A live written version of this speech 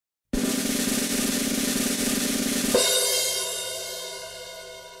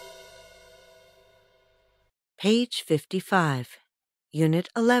Page 55, Unit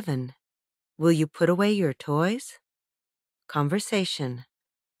 11. Will you put away your toys? Conversation.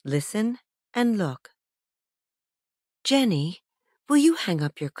 Listen and look. Jenny, will you hang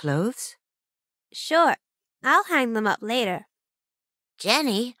up your clothes? Sure, I'll hang them up later.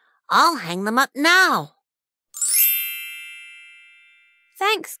 Jenny, I'll hang them up now.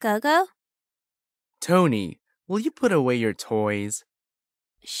 Thanks, Gogo. Tony, will you put away your toys?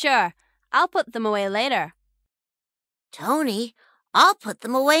 Sure, I'll put them away later. Tony, I'll put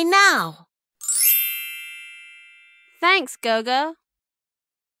them away now. Thanks, Gogo.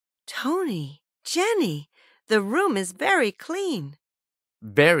 Tony, Jenny, the room is very clean.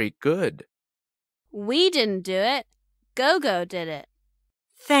 Very good. We didn't do it. Gogo did it.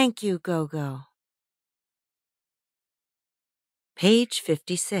 Thank you, Gogo. Page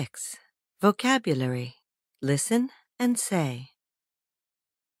 56. Vocabulary. Listen and say.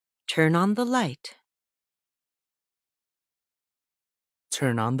 Turn on the light.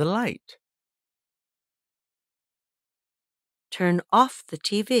 Turn on the light. Turn off the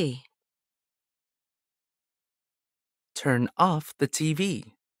TV. Turn off the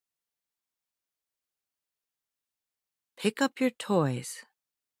TV. Pick up your toys.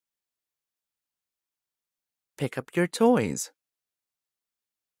 Pick up your toys.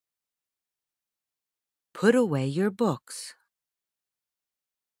 Put away your books.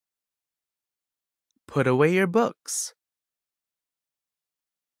 Put away your books.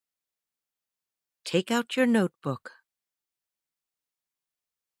 Take out your notebook.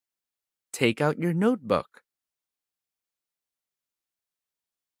 Take out your notebook.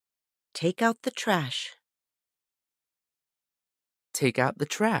 Take out the trash. Take out the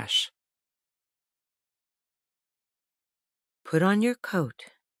trash. Put on your coat.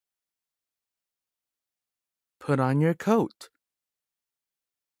 Put on your coat.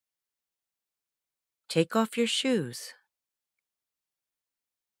 Take off your shoes.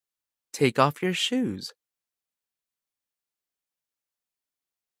 Take off your shoes.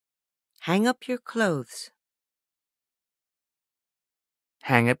 Hang up your clothes.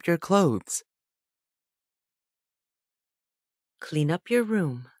 Hang up your clothes. Clean up your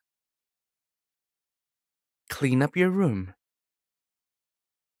room. Clean up your room.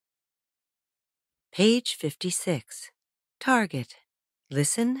 Page 56. Target.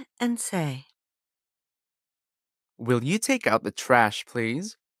 Listen and say. Will you take out the trash,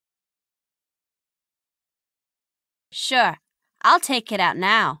 please? Sure, I'll take it out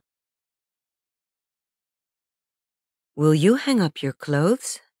now. Will you hang up your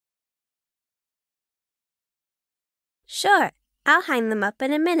clothes? Sure, I'll hang them up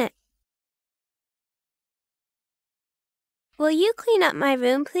in a minute. Will you clean up my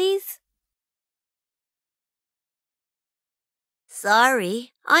room, please?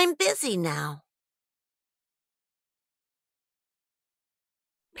 Sorry, I'm busy now.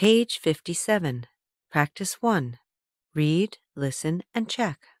 Page 57. Practice 1. Read, listen, and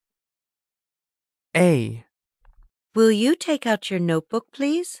check. A. Will you take out your notebook,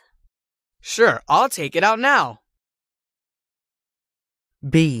 please? Sure, I'll take it out now.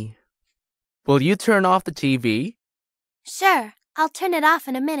 B. Will you turn off the TV? Sure, I'll turn it off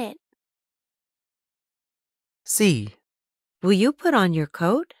in a minute. C. Will you put on your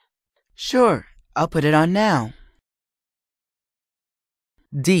coat? Sure, I'll put it on now.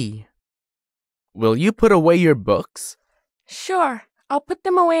 D. Will you put away your books? Sure, I'll put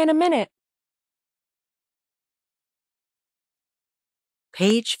them away in a minute.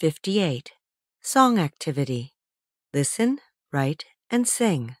 Page 58. Song activity. Listen, write, and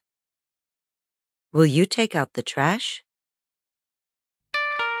sing. Will you take out the trash?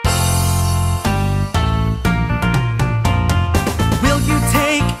 Will you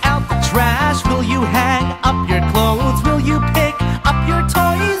take out the trash? Will you hang up your clothes? Will you pick up your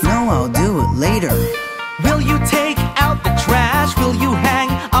toys? No, I'll do it later. Will you take out the trash? Will you hang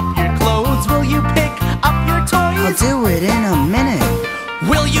up your clothes? Will you pick up your I'll toys? do it in a minute.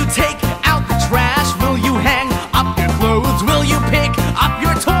 Will you take out the trash? Will you hang up your clothes? Will you pick up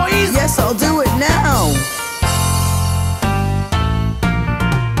your toys? Yes, I'll do it now.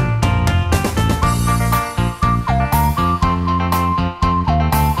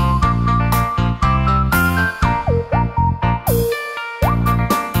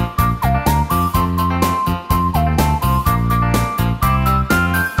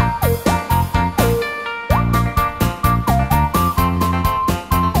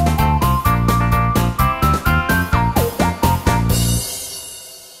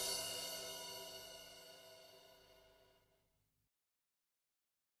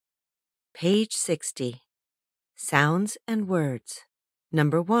 Page 60. Sounds and words.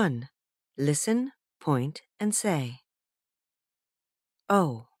 Number 1. Listen, Point and say.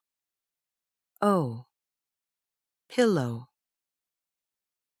 O. O. Pillow.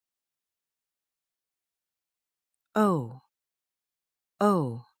 O.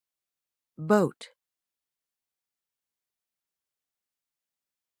 O. Boat.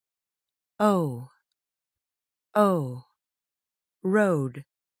 O. O. Road.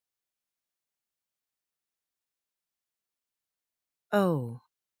 O.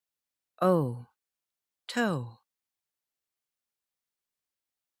 O. Toe.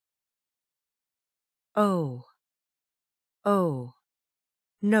 O. O.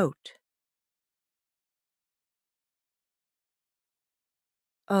 Note.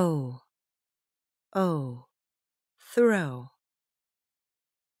 O. O. Throw.